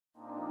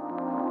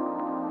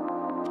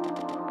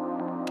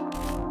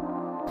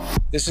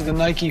This is the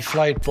Nike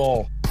Flight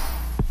ball.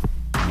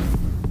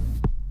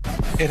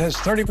 It has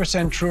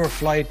 30% truer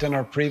flight than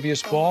our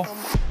previous ball.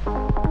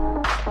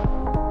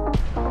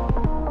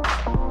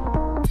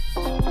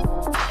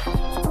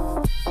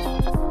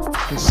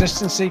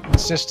 Consistency,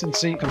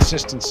 consistency,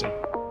 consistency.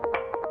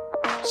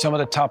 Some of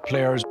the top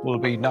players will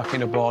be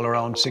knocking a ball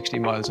around 60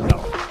 miles an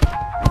hour.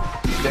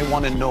 They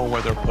want to know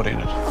where they're putting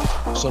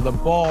it. So the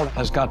ball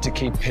has got to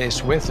keep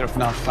pace with, if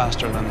not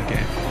faster than the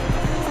game.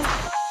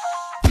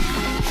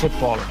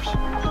 Footballers,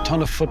 a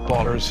ton of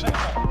footballers.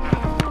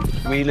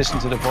 We listen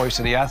to the voice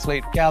of the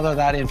athlete, gather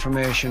that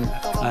information,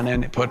 and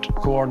then put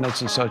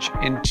coordinates and such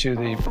into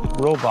the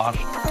robot.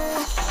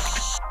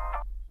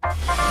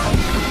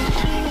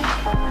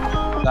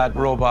 That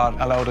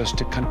robot allowed us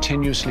to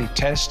continuously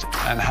test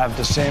and have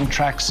the same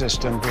track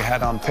system we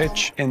had on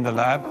pitch in the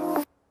lab.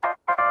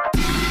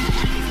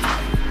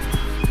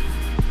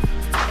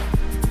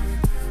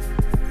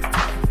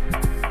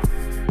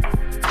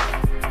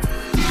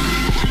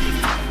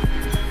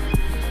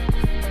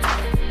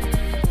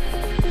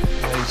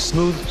 A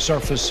smooth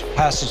surface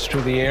passes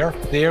through the air.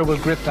 The air will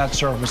grip that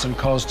surface and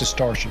cause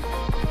distortion.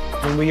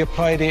 When we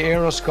apply the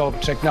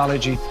aeroscope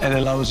technology, it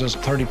allows us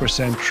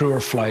 30% truer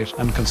flight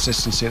and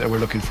consistency that we're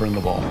looking for in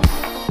the ball.